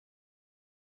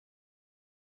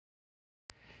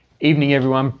Evening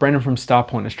everyone, Brendan from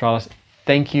Starpoint Australis.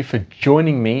 Thank you for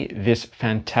joining me this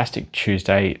fantastic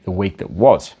Tuesday, the week that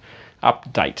was,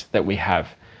 update that we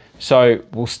have. So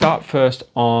we'll start first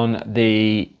on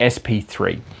the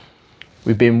SP3.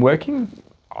 We've been working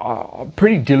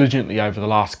pretty diligently over the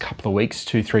last couple of weeks,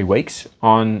 2-3 weeks,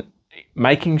 on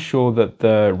making sure that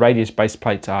the radius base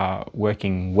plates are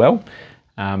working well.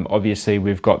 Obviously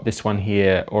we've got this one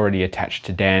here already attached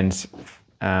to Dan's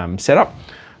setup.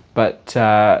 But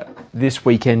this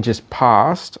weekend just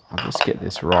passed, I'll just get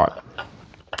this right.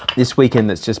 This weekend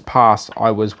that's just passed,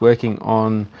 I was working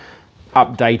on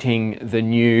updating the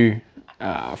new,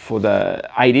 for the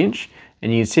 8-inch,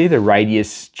 and you can see the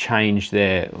radius change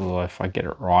there. Oh, if I get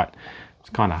it right, it's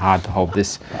kind of hard to hold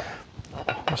this.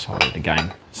 Just hold it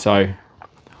again. So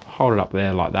hold it up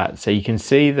there like that. So you can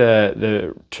see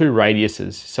the two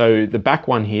radiuses. So the back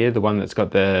one here, the one that's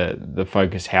got the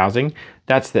focus housing,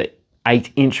 that's the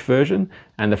 8-inch version,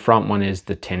 and the front one is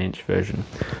the 10-inch version.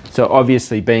 So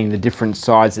obviously, being the different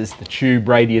sizes, the tube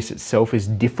radius itself is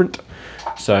different.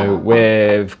 So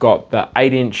we've got the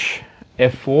 8-inch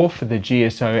f4 for the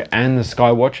GSO and the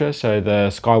Skywatcher, so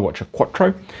the Skywatcher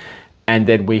Quattro, and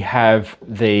then we have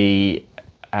the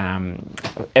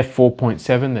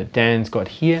f4.7 that Dan's got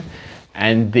here,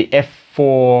 and the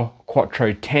f4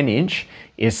 Quattro 10-inch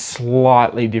is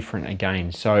slightly different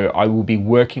again. So I will be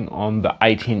working on the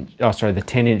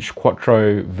 10-inch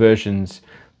Quattro versions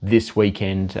this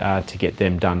weekend to get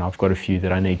them done. I've got a few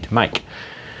that I need to make.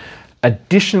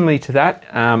 Additionally to that,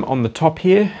 on the top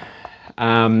here,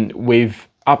 we've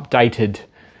I've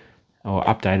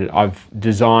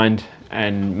designed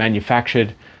and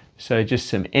manufactured, so just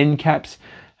some end caps.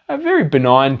 A very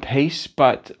benign piece,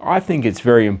 but I think it's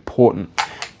very important.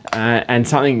 And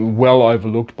something well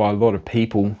overlooked by a lot of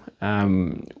people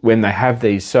when they have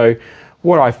these. So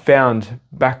what I found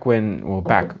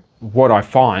what I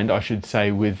find, I should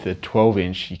say, with the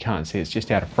 12-inch, you can't see, it's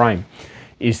just out of frame,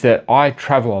 is that I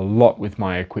travel a lot with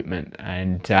my equipment.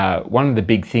 And one of the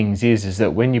big things is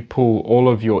that when you pull all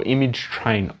of your image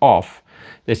train off,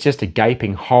 there's just a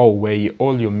gaping hole where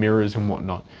all your mirrors and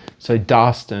whatnot. So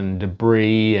dust and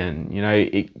debris, and you know,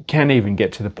 it can even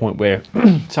get to the point where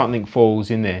something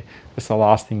falls in there. That's the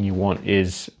last thing you want,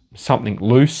 is something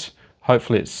loose.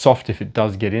 Hopefully it's soft if it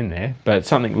does get in there, but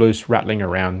something loose rattling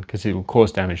around, because it'll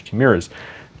cause damage to mirrors.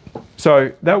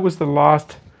 So that was the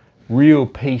last real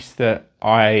piece that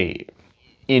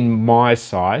in my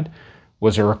side,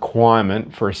 was a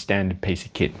requirement for a standard piece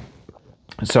of kit.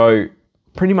 So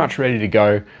pretty much ready to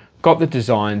go. Got the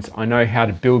designs. I know how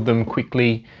to build them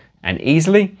quickly and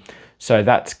easily. So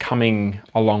that's coming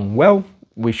along well.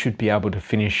 We should be able to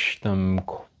finish them,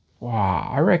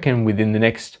 I reckon, within the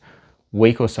next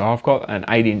week or so. I've got an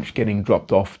 8-inch getting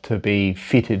dropped off to be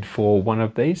fitted for one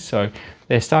of these. So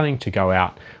they're starting to go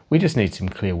out. We just need some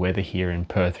clear weather here in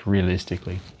Perth,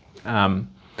 realistically.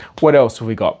 What else have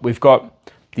we got? We've got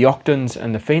the Octans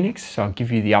and the Phoenix. So I'll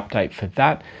give you the update for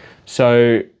that.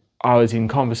 So I was in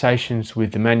conversations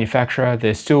with the manufacturer.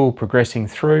 They're still progressing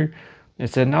through.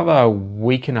 It's another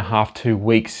week and a half, 2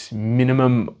 weeks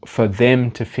minimum for them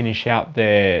to finish out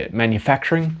their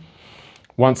manufacturing.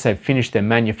 Once they've finished their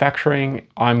manufacturing,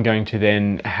 I'm going to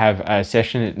then have a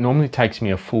session. It normally takes me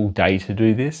a full day to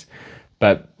do this,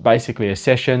 but basically a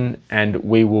session, and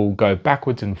we will go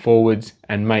backwards and forwards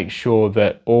and make sure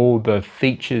that all the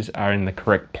features are in the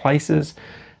correct places.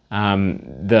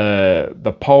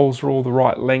 The poles are all the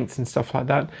right lengths and stuff like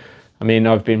that. I mean,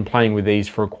 I've been playing with these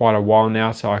for quite a while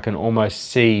now, so I can almost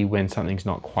see when something's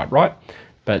not quite right.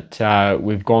 But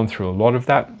we've gone through a lot of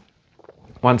that.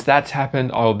 Once that's happened,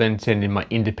 I'll then send in my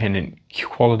independent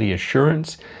quality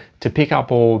assurance to pick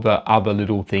up all the other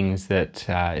little things that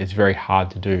is very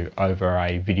hard to do over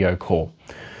a video call.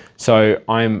 So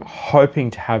I'm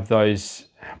hoping to have those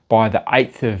by the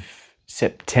 8th of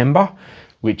September,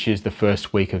 which is the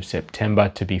first week of September,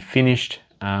 to be finished,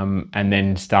 and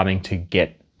then starting to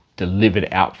get delivered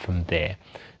out from there.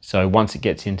 So once it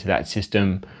gets into that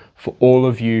system, for all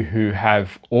of you who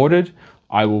have ordered,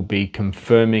 I will be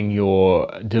confirming your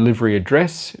delivery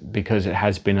address, because it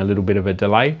has been a little bit of a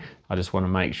delay. I just want to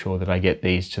make sure that I get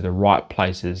these to the right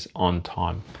places on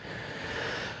time.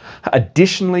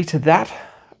 Additionally to that,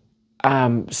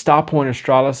 Starpoint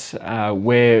Australis,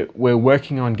 we're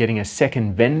working on getting a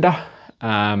second vendor,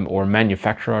 or a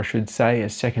manufacturer, I should say, a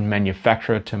second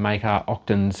manufacturer to make our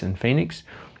Octans and Phoenix.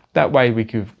 That way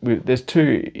there's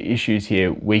two issues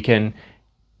here. We can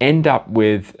end up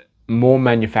with more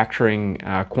manufacturing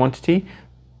quantity,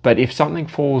 but if something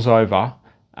falls over,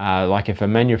 Like if a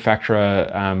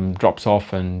manufacturer drops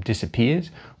off and disappears,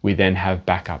 we then have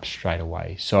backup straight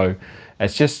away. So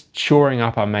it's just shoring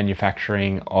up our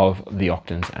manufacturing of the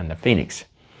Octans and the Phoenix.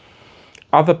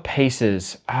 Other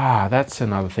pieces, that's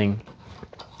another thing.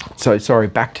 So sorry,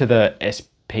 back to the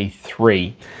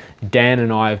SP3. Dan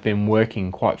and I have been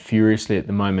working quite furiously at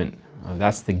the moment.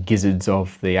 That's the gizzards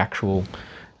of the actual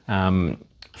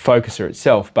focuser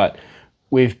itself, but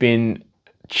we've been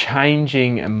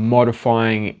changing and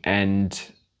modifying and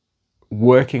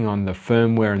working on the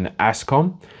firmware and the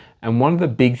ASCOM. And one of the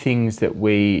big things that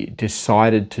we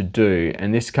decided to do,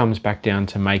 and this comes back down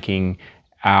to making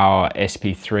our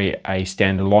SP3 a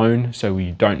standalone, so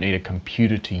you don't need a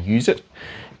computer to use it,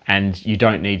 and you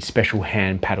don't need special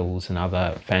hand paddles and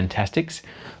other fantastics.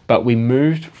 But we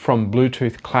moved from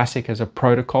Bluetooth Classic as a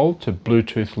protocol to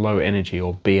Bluetooth Low Energy,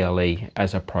 or BLE,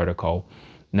 as a protocol.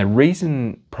 And the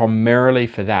reason primarily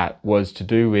for that was to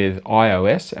do with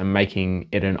iOS and making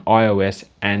it an iOS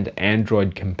and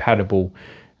Android compatible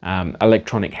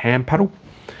electronic hand paddle.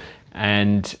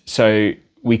 And so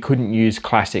we couldn't use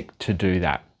Classic to do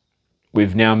that.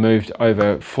 We've now moved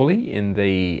over fully in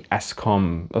the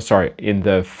ASCOM, in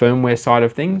the firmware side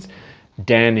of things.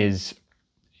 Dan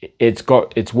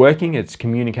it's working, it's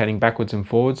communicating backwards and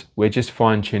forwards. We're just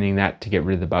fine tuning that to get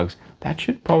rid of the bugs. That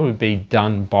should probably be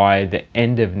done by the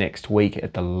end of next week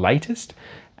at the latest,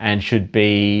 and should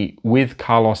be with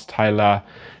Carlos Taylor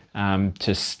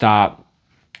to start,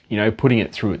 putting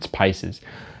it through its paces.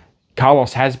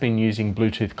 Carlos has been using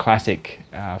Bluetooth Classic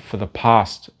for the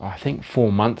past, I think,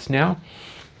 4 months now,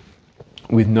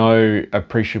 with no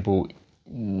appreciable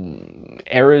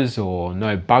errors or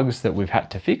no bugs that we've had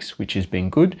to fix, which has been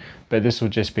good. But this will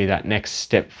just be that next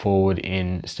step forward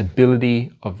in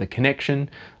stability of the connection.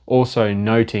 Also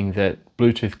noting that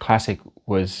Bluetooth Classic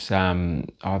was,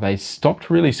 they stopped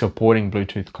really supporting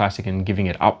Bluetooth Classic and giving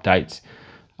it updates,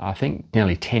 I think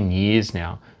nearly 10 years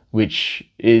now, which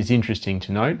is interesting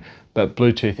to note. But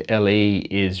Bluetooth LE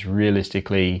is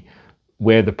realistically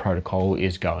where the protocol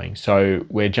is going. So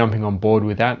we're jumping on board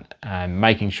with that and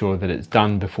making sure that it's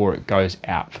done before it goes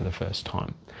out for the first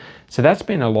time. So that's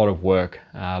been a lot of work,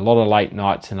 a lot of late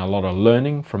nights and a lot of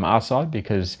learning from our side,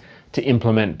 because to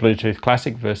implement Bluetooth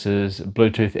Classic versus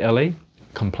Bluetooth LE,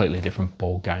 completely different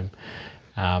ball game.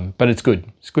 But it's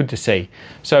good to see.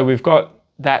 So we've got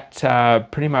that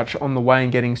pretty much on the way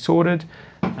and getting sorted.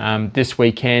 This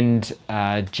weekend,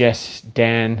 Jess,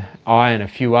 Dan, I and a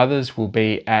few others will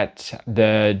be at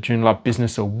the Joondalup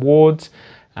Business Awards.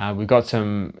 We've got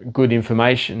some good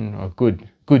information, or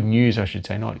good news I should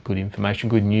say, not good information,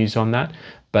 good news on that.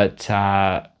 But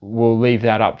we'll leave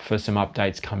that up for some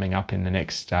updates coming up in the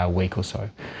next week or so.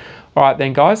 All right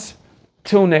then, guys.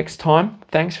 Till next time,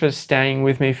 thanks for staying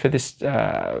with me for this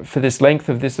length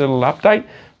of this little update.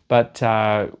 But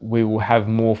we will have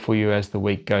more for you as the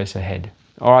week goes ahead.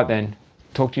 All right then,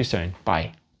 talk to you soon.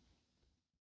 Bye.